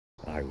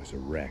I was a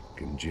wreck,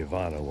 and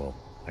Giovanna, well,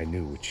 I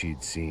knew what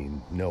she'd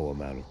seen no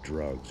amount of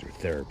drugs or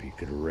therapy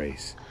could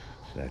erase.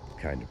 That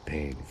kind of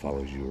pain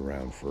follows you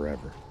around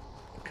forever.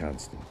 The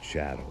constant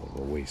shadow of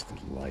a wasted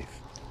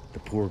life. The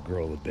poor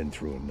girl had been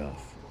through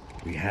enough.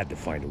 We had to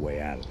find a way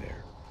out of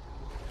there.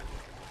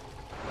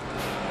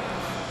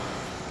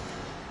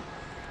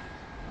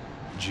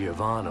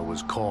 Giovanna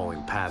was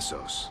calling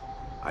Passos.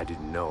 I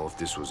didn't know if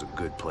this was a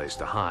good place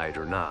to hide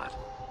or not.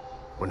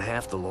 When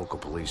half the local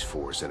police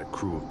force and a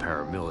crew of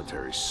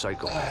paramilitary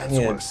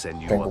psychopaths want to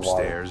send you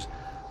upstairs,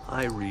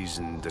 I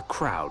reasoned the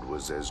crowd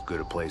was as good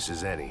a place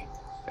as any.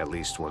 At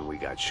least when we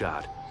got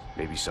shot,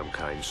 maybe some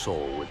kind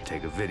soul would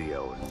take a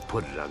video and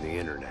put it on the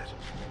internet.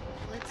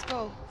 Let's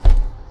go.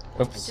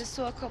 Oops. I just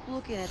saw a cop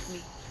looking at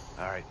me.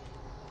 All right.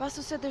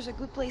 Passos said there's a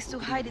good place to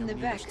hide in the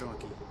back.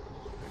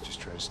 I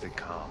just try to stay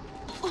calm.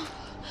 Oh,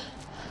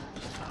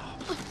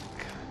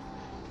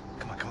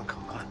 God.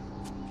 Come on.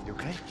 You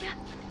okay? Yeah.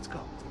 Let's go.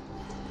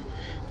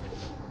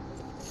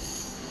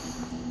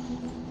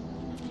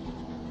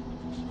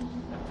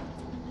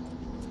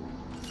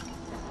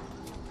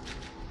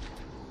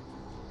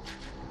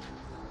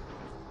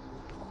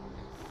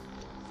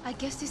 I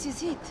guess this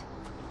is it.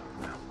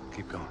 No,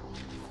 keep going.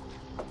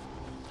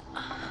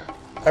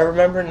 I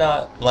remember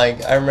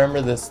I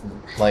remember this,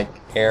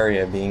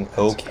 area being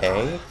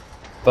okay,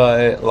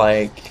 but,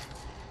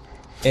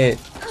 it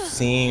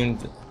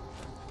seemed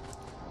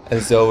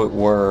as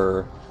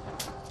though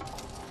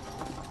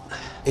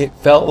it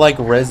felt like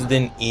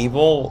Resident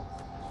Evil,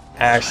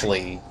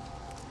 Ashley,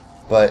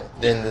 but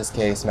in this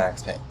case,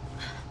 Max Payne.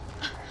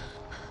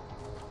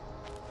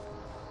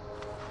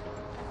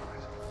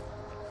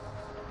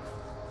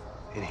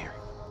 In here.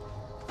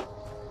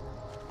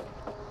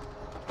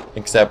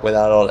 Except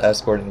without all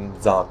escorting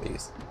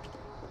zombies.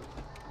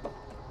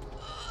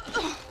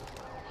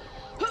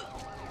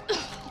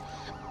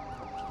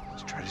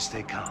 Just try to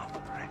stay calm,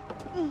 all right?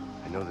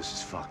 I know this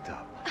is fucked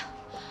up.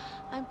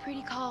 I'm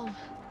pretty calm.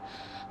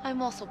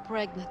 I'm also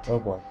pregnant. Oh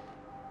boy.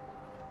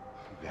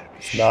 You gotta be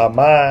It's not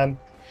mine.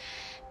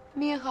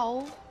 Me and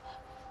Raul,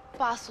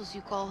 Passos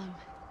you call him.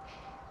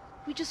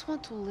 We just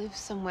want to live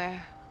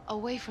somewhere,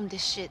 away from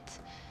this shit.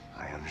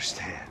 I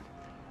understand.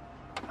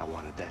 I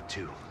wanted that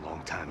too, a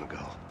long time ago.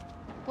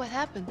 What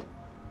happened?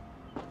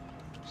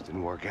 Just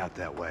didn't work out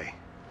that way.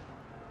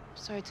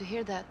 Sorry to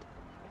hear that.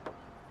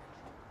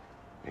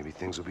 Maybe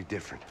things will be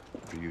different.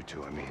 For you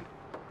two, I mean.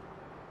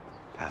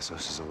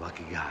 Passos is a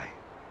lucky guy.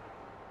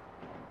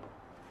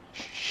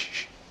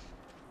 Shh.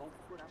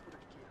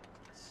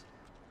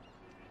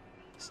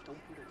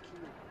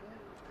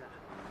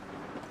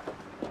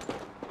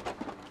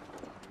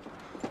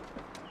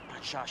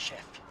 Já,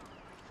 chefe.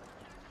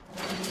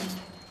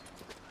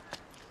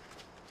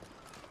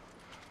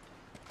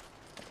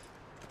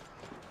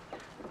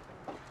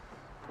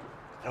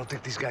 I don't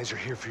think these guys are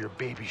here for your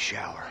baby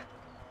shower.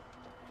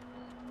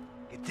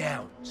 Get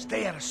down.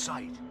 Stay out of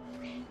sight.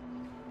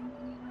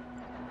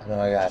 I know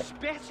I got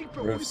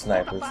roof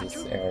snipers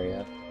this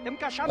area.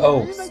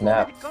 Oh,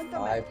 snap. 5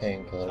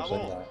 painkillers,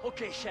 look at that.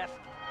 Okay, chef.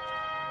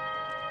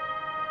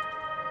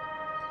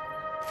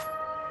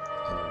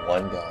 And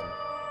 1 gun.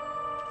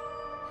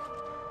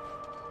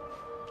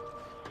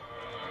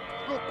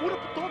 Loucura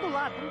por todo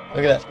lado.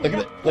 Look at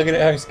that, look at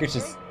it how he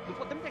scooches. Não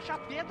podemos deixar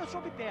pedra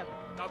sobre pedra.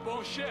 Tá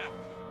bom, chefe.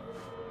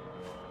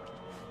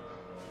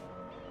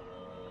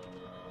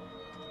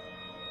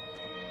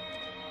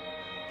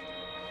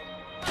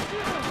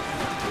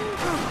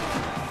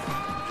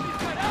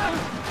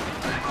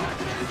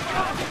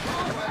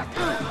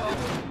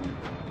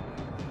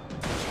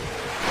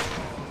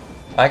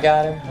 I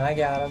got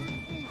him.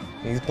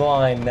 He's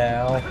blind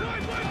now.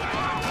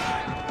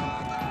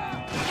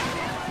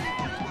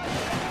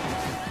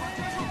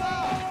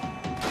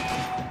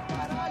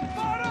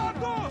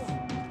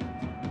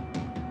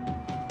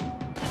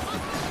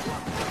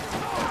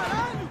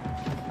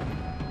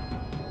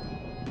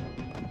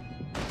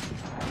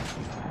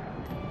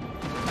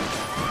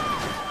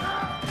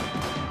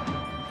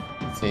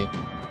 See?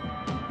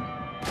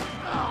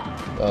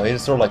 Oh, he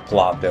just sort of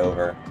plopped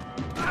over.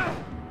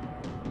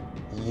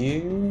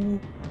 You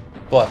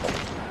what?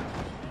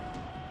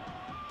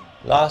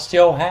 Lost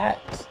your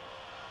hat,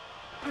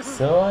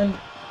 son.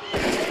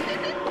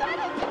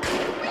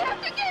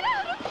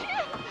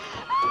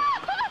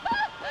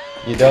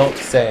 You don't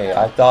say.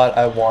 I thought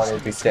I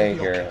wanted to stay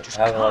here,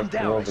 have a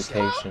little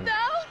vacation,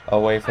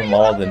 away from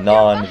all the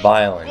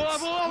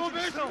non-violence.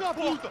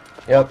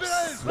 Yep,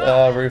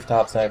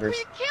 rooftop snipers.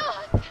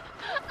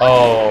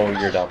 Oh,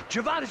 you're dumb.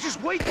 Giovanna,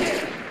 just wait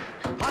there.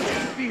 I'll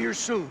just be here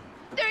soon.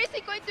 There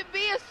isn't going to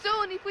be a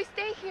soon if we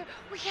stay here.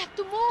 We have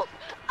to move.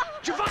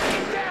 Giovanna,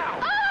 get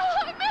down!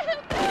 Oh, man!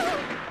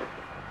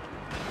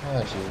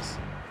 Oh, jeez.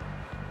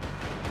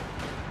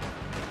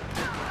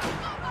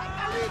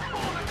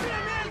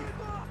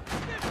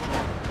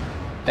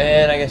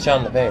 And I get shot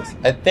in the face.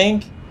 I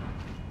think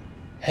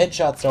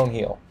headshots don't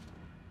heal.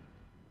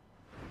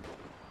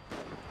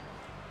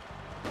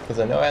 Because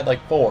I know I had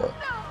like 4.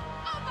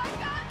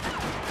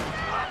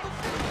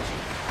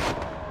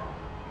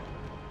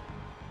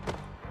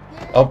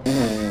 Oh,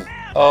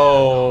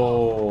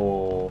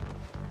 oh,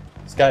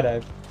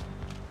 skydive.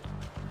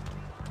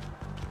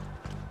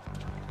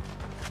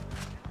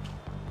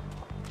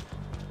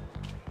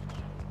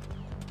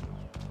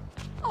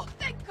 Oh,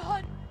 thank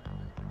God.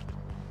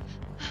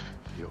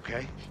 You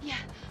okay? Yeah.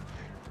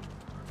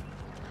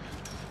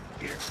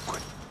 Here,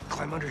 quick.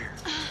 Climb under here.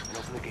 And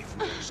open the gate from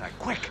the other side.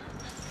 Quick!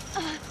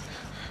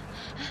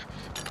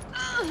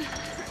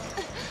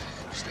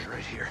 Stay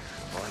right here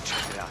while I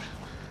check it out.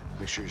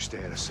 Make sure you stay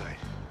out of sight.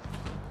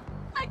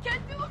 I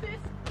can't do this.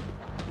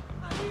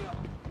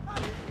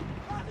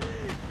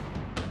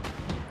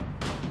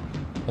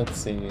 Let's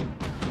see.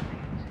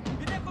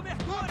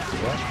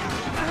 What?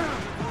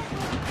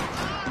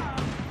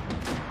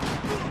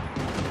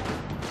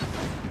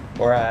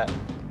 We're at.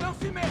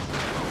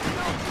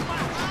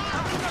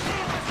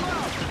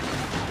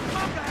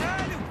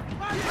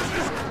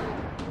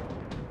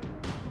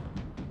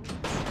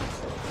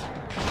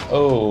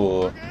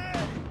 Oh.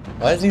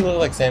 Why does he look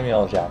like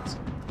Samuel L. Jackson?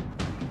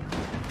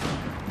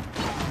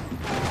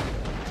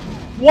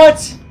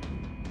 What?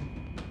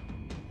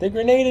 The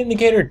grenade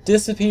indicator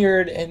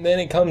disappeared and then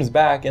it comes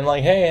back and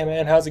like, hey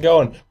man, how's it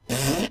going?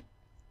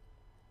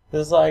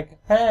 It's like,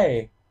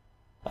 hey,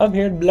 I'm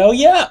here to blow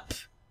you up.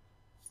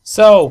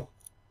 So,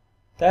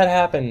 that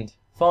happened.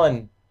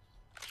 Fun.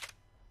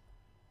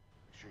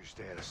 Make sure you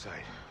stay out of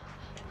sight.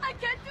 I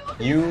can't do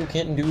this. You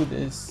can do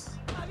this.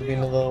 Being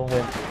a little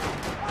wimp.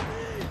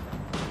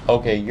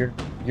 Okay,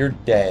 you're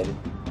dead.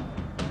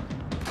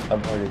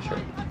 I'm pretty sure.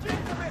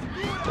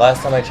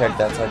 Last time I checked,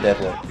 that's how dead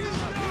works.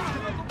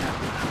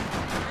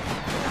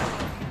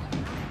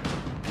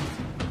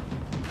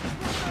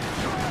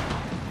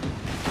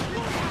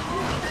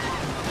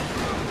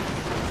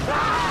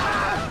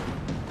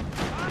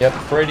 Yep,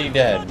 pretty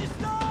dead.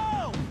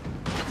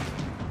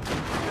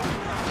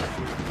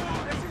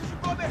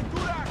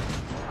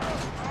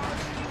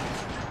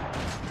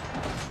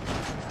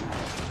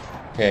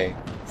 Okay,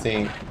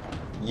 see,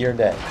 you're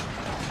dead.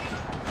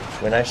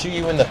 When I shoot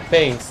you in the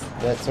face,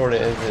 that sort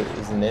of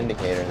is an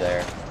indicator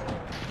there.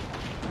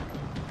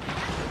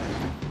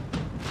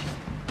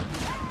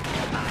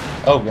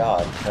 Oh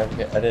god, I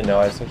didn't know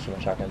I switched to my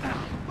shotgun.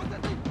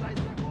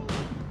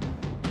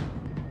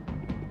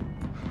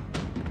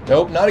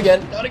 Nope, not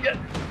again, not again!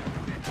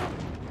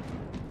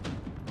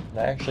 Can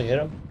I actually hit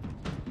him?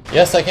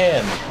 Yes, I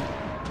can!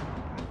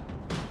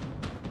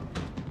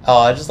 Oh,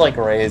 I just like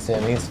raised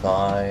him, he's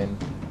fine.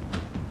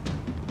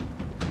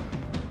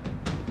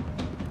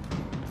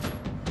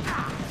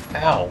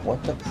 Ow,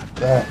 what the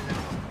fuck?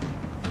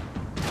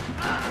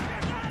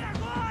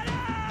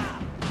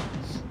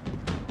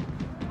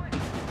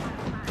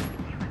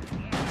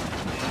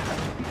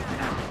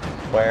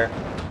 Where?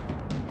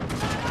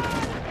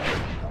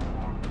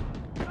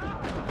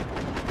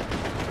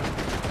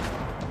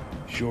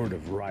 Short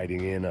of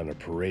riding in on a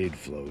parade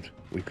float,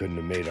 we couldn't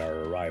have made our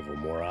arrival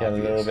more Got a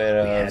obvious. little bit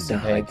of we had to some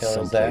hide painkillers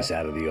someplace there.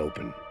 out of the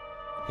open.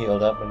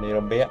 Healed up a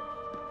little bit.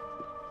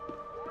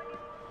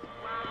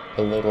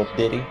 A little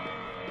bitty.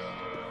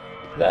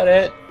 Is that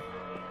it?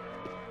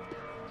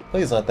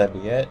 Please let that be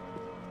it.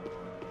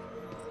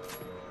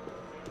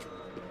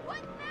 What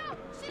now?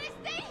 Should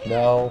I stay here?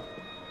 No.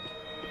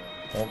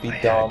 Don't be I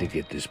had dumb. to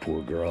get this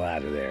poor girl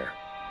out of there.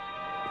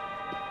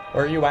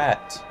 Where are you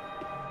at?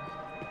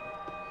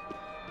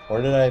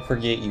 Where did I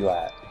forget you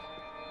at?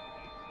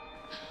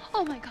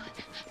 Oh my God,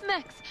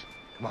 Max,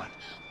 Come on.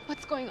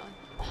 what's going on?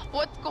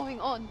 What's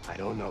going on? I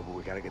don't know, but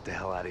we gotta get the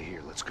hell out of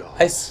here. Let's go.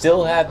 I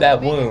still have that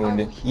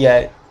wound,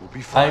 yet We'll be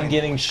fine. I'm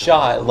getting Let's go.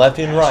 shot left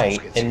and right,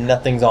 Assholes get and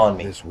nothing's on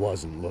me. This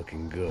wasn't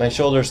looking good. My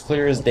shoulder's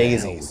clear as What the hell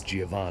daisies. was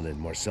Giovanna and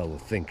Marcella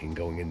thinking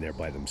going in there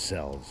by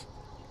themselves?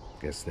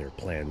 Guess their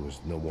plan was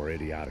no more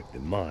idiotic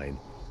than mine,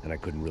 and I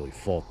couldn't really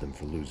fault them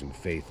for losing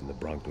faith in the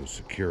Broncos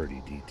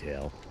security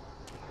detail.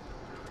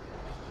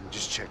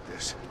 Just check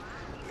this.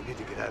 We need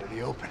to get out of the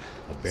open.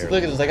 See,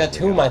 look at this, I got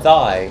two in my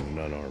thigh. An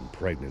unarmed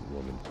pregnant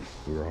woman.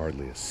 We were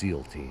hardly a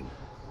SEAL team.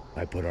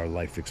 I put our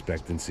life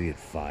expectancy at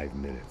 5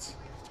 minutes.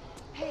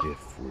 Hey,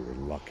 If we were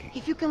lucky.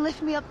 if you can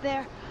lift me up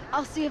there,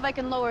 I'll see if I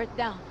can lower it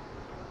down.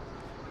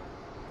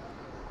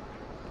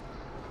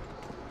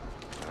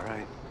 All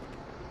right.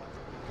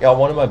 Got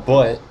one in my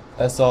butt.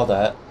 I saw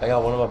that. I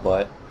got one in my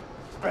butt.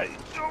 Ready.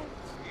 Go.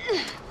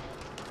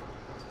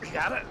 You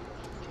got it?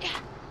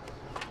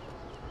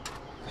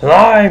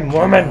 Climb,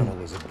 woman!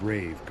 Giovanna was a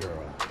brave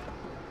girl.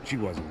 She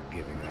wasn't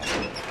giving up.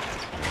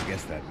 I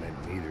guess that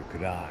meant neither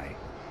could I.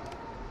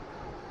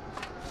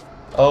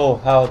 Oh,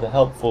 how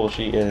helpful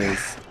she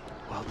is.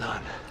 Well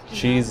done.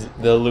 She's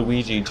the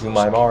Luigi to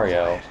my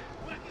Mario.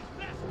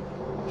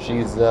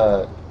 She's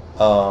the,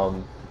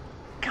 God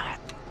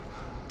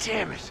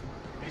damn it.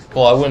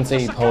 well, I wouldn't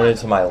say Epona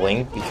to my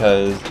Link,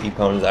 because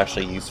Epona is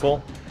actually useful.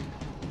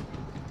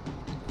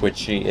 Which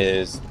she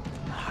is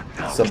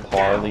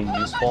subparly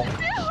useful.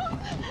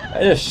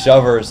 I just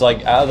shove her, it's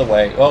like, out of the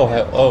way. Oh,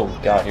 oh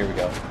god, here we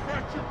go.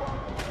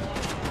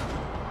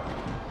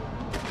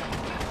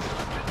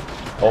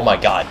 Oh my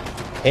god.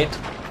 Hit.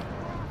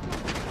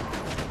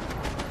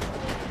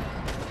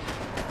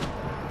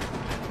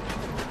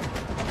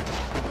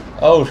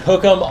 Oh,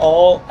 took them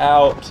all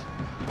out.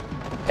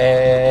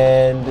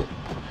 And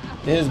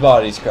his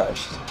body's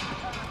crushed.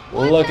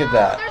 Look at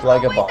that,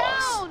 like a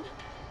boss.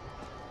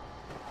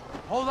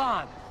 Hold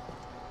on.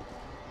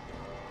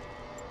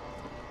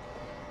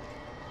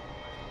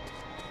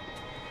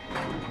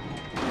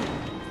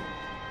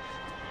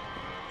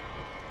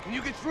 Can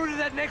you get through to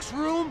that next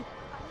room?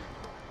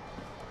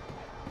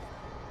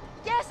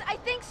 Yes, I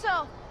think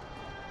so.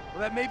 Well,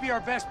 that may be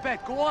our best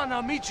bet. Go on,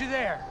 I'll meet you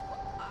there.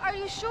 Are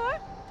you sure?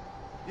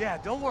 Yeah,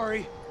 don't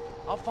worry.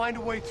 I'll find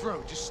a way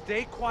through. Just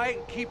stay quiet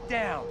and keep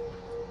down.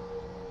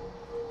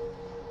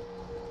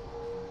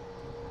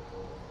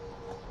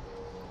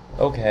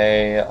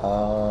 Okay,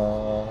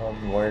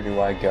 where do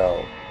I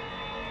go?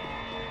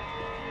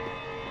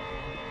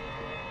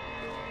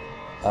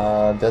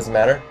 Doesn't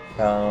matter.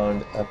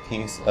 Found a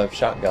piece of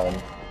shotgun.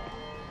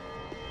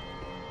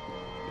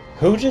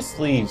 Who just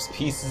leaves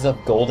pieces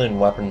of golden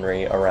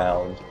weaponry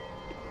around?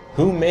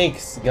 Who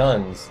makes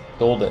guns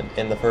golden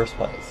in the first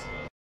place?